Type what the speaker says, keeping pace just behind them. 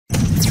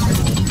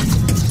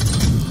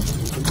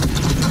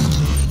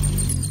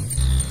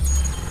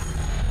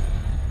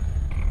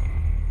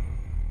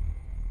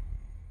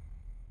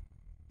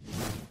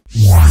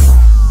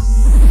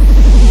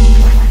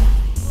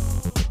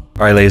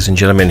Alright, ladies and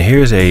gentlemen,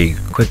 here's a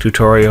quick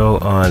tutorial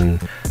on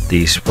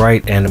the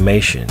sprite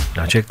animation.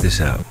 Now check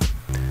this out.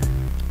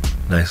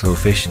 Nice little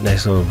fish,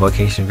 nice little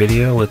vacation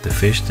video with the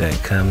fish that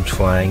comes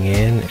flying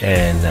in,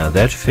 and now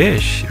that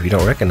fish, if you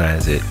don't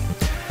recognize it,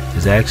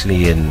 is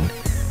actually an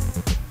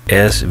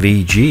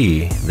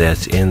SVG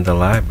that's in the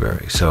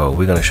library. So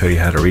we're going to show you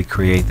how to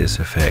recreate this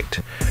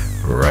effect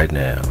right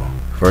now.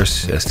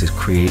 First, let's just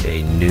create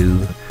a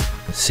new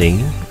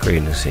scene.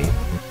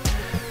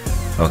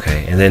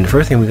 Okay, and then the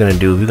first thing we're going to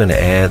do, we're going to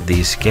add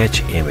the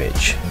sketch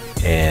image,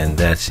 and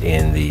that's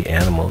in the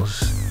animals.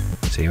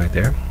 See right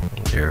there?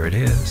 There it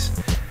is.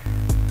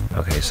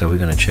 Okay, so we're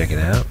going to check it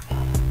out.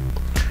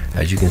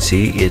 As you can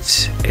see,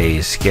 it's a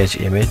sketch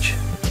image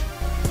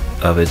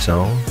of its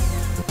own,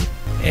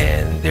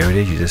 and there it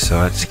is. You just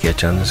saw it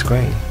sketch on the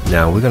screen.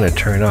 Now we're going to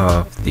turn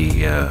off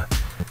the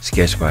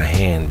sketch by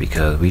hand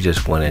because we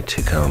just want it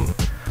to come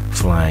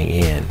flying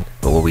in.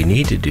 But what we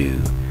need to do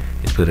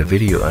is put a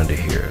video under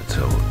here.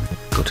 So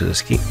go to the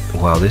ski.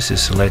 While this is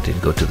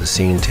selected, go to the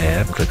scene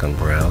tab, click on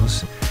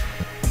browse,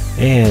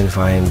 and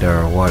find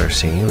our water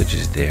scene, which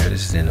is there.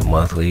 This is in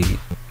the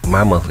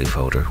my monthly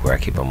folder where I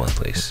keep my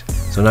monthlies.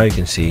 So now you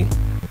can see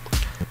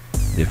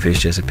the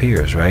fish just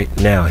appears. Right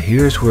now,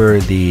 here's where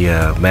the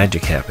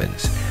magic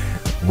happens.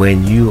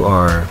 When you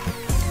are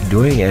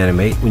doing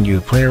animate, when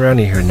you play around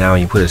in here now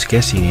and you put a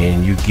sketch scene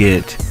in, you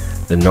get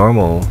the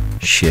normal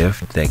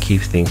shift that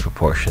keeps things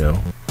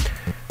proportional.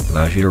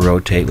 Allows you to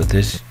rotate with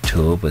this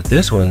tool, but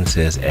this one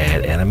says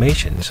add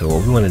animation. So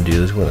what we want to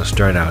do is we want to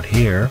start out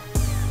here,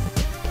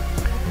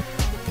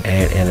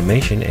 add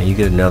animation, and you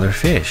get another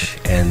fish.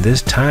 And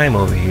this time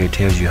over here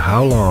tells you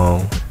how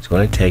long it's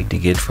going to take to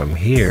get from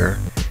here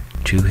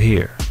to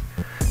here.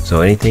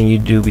 So anything you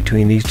do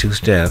between these two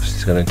steps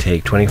is going to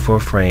take 24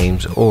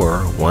 frames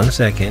or 1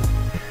 second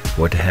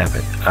for it to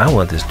happen. I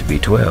want this to be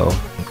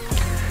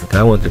 12.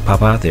 I want it to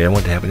pop out there. I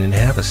want it to happen in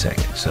half a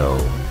second. So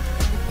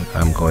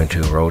I'm going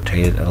to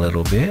rotate it a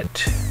little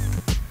bit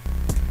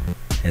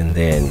and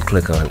then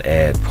click on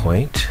add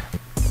point,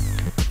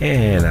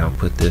 and I'll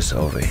put this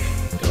over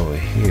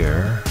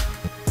here.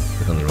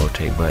 Click on the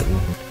rotate button,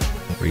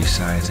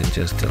 resize it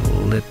just a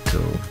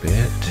little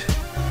bit.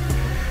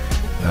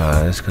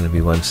 It's going to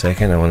be 1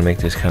 second. I want to make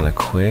this kind of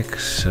quick,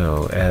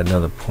 so add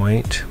another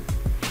point,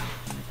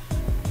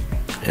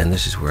 and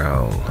this is where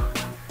I'll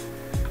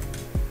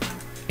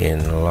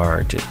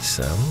enlarge it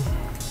some.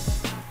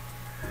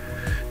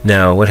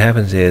 Now what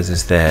happens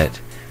is that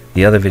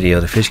the other video,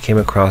 the fish came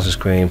across the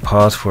screen,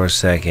 paused for a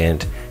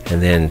second,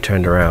 and then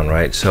turned around,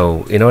 right?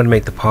 So in order to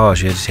make the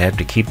pause, you just have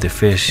to keep the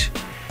fish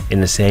in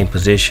the same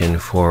position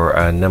for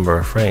a number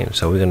of frames.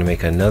 So we're going to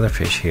make another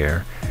fish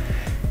here,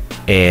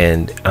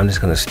 and I'm just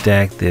going to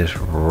stack this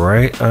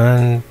right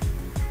on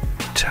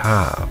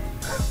top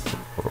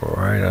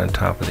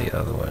of the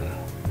other one,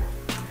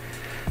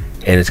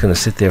 and it's going to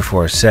sit there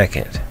for a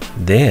second.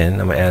 Then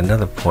I'm going to add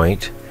another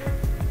point,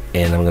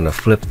 and I'm going to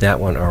flip that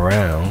one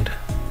around.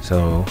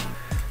 So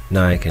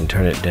now I can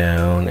turn it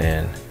down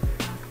and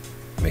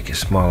make it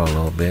smaller a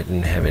little bit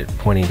and have it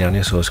pointing down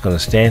here. So it's going to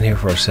stand here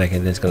for a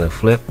second, then it's going to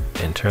flip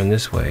and turn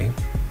this way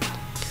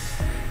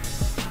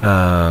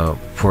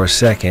for a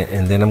second,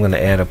 and then I'm going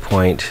to add a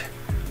point,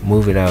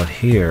 move it out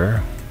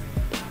here,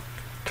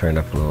 turn it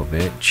up a little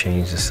bit,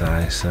 change the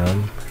size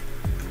some,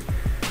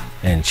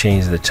 and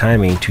change the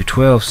timing to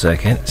 12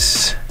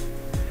 seconds.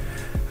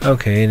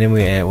 Okay, then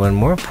we add one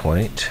more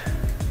point,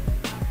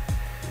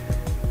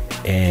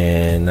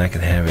 and I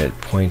can have it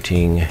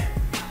pointing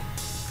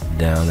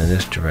down in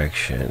this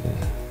direction,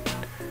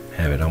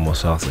 have it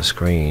almost off the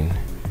screen,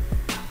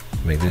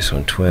 make this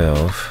one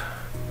 12,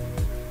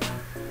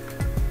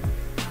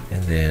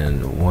 and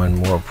then one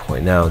more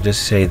point. Now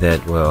just say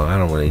that, well, I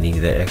don't really need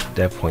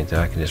that point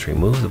there. I can just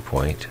remove the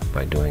point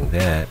by doing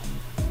that,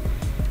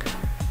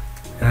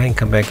 and I can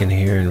come back in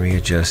here and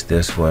readjust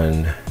this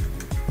one,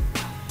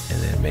 and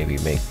then maybe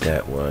make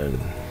that one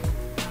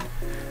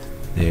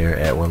there,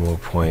 add one more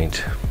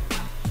point,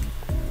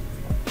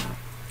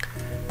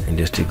 and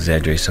just to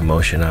exaggerate some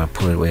motion, I'll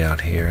pull it way out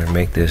here and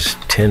make this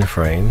 10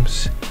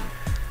 frames.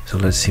 So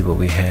let's see what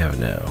we have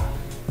now.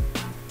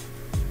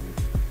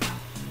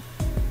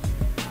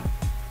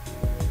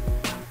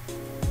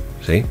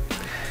 See,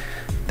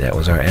 that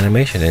was our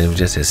animation, and it was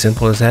just as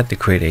simple as that to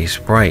create a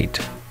sprite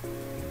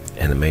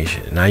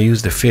animation. And I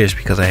used the fish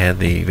because I had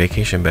the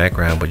vacation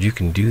background, but you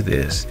can do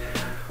this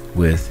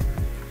with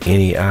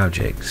any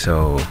object.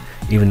 So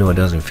even though it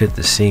doesn't fit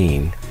the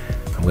scene,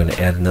 I'm going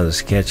to add another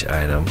sketch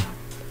item,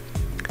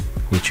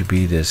 which would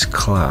be this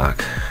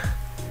clock.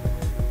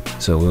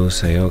 So we'll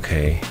say,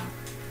 okay,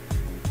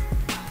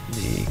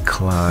 the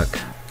clock,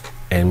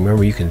 and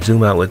remember you can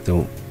zoom out with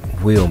the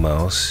wheel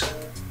mouse,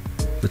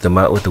 with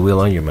the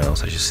wheel on your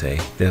mouse, I should say.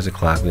 There's the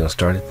clock. We're going to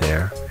start it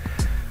there.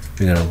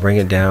 We're going to bring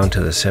it down to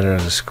the center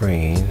of the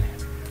screen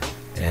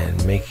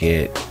and make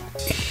it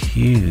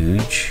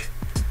huge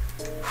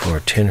for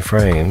 10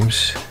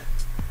 frames.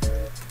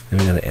 Then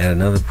we're going to add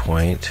another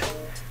point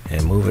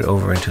and move it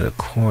over into the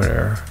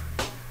corner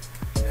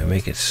and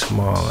make it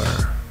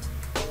smaller.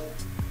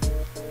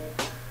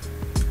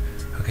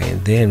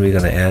 then we're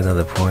going to add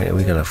another point, and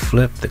we're going to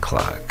flip the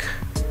clock.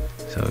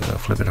 So we're going to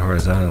flip it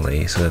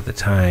horizontally so that the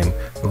time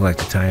look like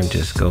the time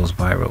just goes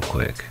by real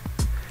quick.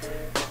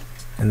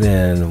 And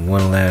then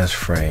one last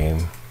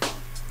frame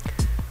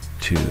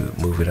to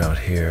move it out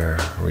here,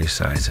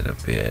 resize it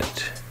a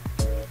bit.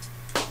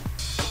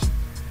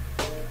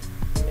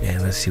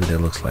 And let's see what that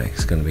looks like.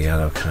 It's going to be out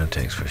of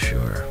context for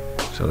sure.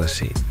 So let's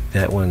see.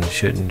 That one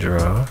shouldn't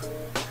draw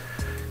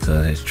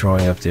because it's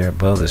drawing up there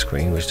above the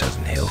screen, which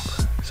doesn't help.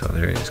 So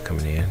there it is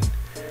coming in,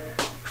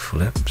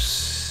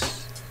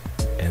 flips,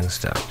 and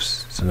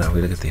stops. So now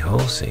we look at the whole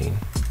scene.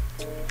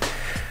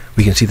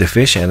 We can see the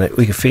fish, and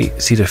we can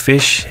see the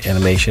fish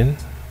animation,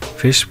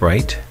 fish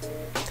sprite,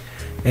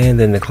 and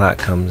then the clock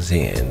comes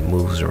in,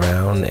 moves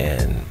around,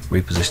 and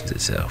repositions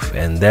itself.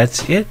 And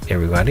that's it,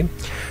 everybody.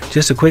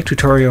 Just a quick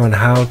tutorial on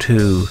how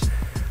to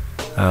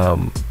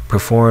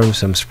perform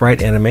some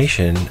sprite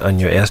animation on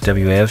your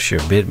SWFs, your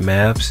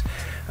bitmaps,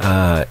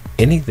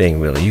 anything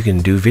really. You can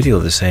do video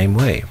the same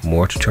way.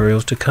 More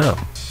tutorials to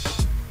come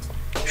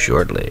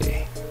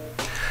shortly.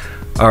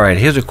 Alright,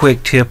 here's a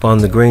quick tip on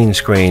the green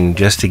screen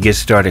just to get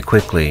started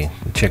quickly.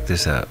 Check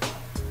this out.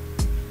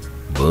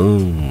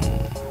 Boom.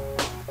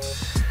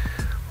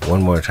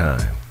 One more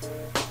time.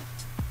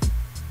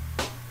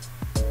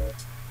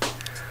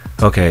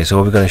 Okay, so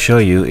what we're going to show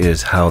you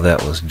is how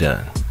that was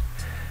done.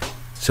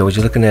 So what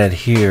you're looking at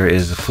here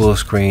is the full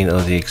screen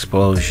of the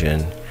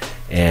explosion,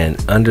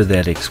 and under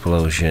that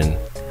explosion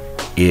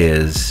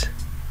is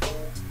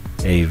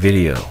a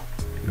video.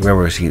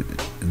 Remember, see,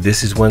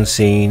 this is one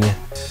scene,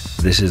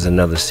 this is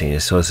another scene,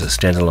 so it's a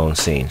standalone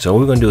scene. So what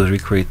we're going to do is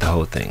recreate the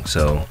whole thing.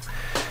 So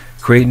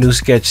create new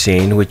sketch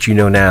scene, which you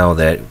know now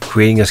that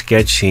creating a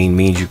sketch scene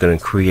means you're going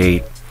to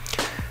create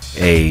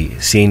a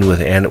scene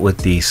with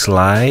the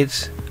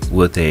slides,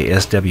 with a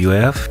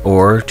SWF,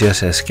 or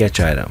just a sketch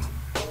item.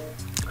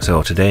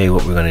 So today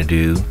what we're going to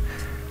do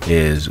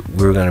is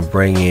we're going to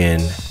bring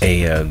in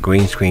a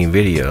green screen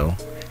video,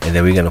 and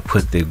then we're going to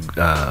put the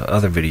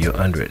other video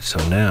under it. So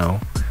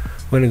now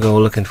we're going to go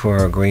looking for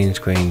our green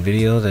screen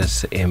video.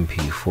 That's the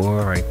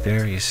MP4 right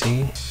there, you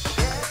see,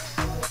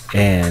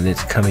 and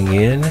it's coming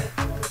in.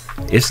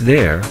 It's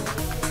there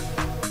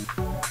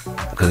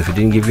because if it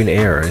didn't give you an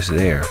error, it's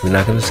there. We're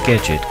not going to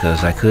sketch it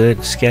because I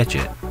could sketch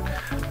it.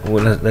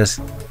 Well, let's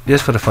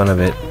just for the fun of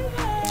it.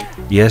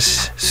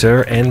 Yes,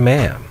 sir and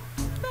ma'am,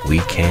 we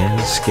can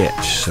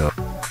sketch. So,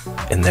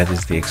 and that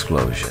is the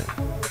explosion.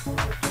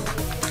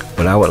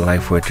 But I would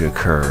like for it to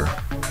occur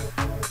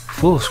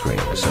full screen.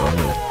 So I'm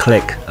going to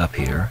click up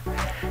here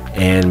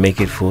and make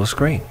it full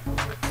screen.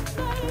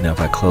 Now if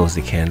I close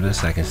the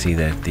canvas, I can see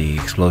that the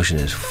explosion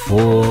is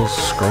full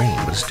screen,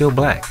 but it's still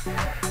black.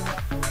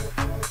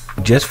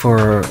 Just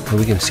for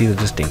we can see the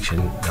distinction.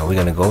 Now we're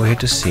going to go over here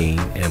to scene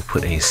and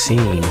put a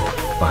scene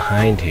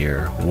behind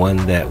here, one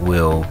that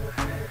will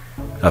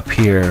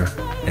appear,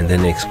 and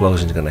then the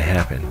explosion is going to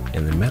happen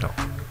in the middle.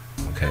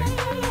 Okay,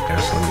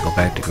 so let me go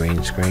back to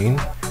green screen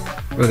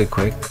really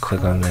quick,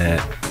 click on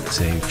that,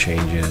 save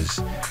changes,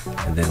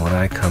 and then when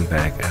I come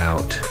back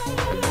out,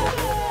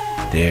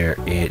 there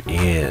it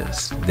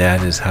is.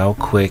 That is how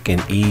quick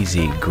and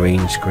easy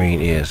green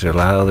screen is. There are a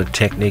lot of other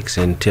techniques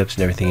and tips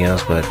and everything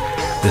else, but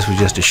this was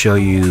just to show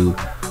you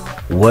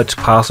what's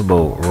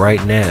possible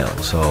right now.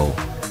 So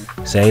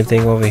same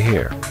thing over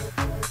here,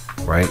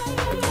 right?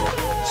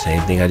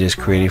 Same thing I just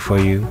created for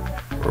you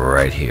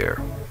right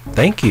here.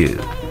 Thank you.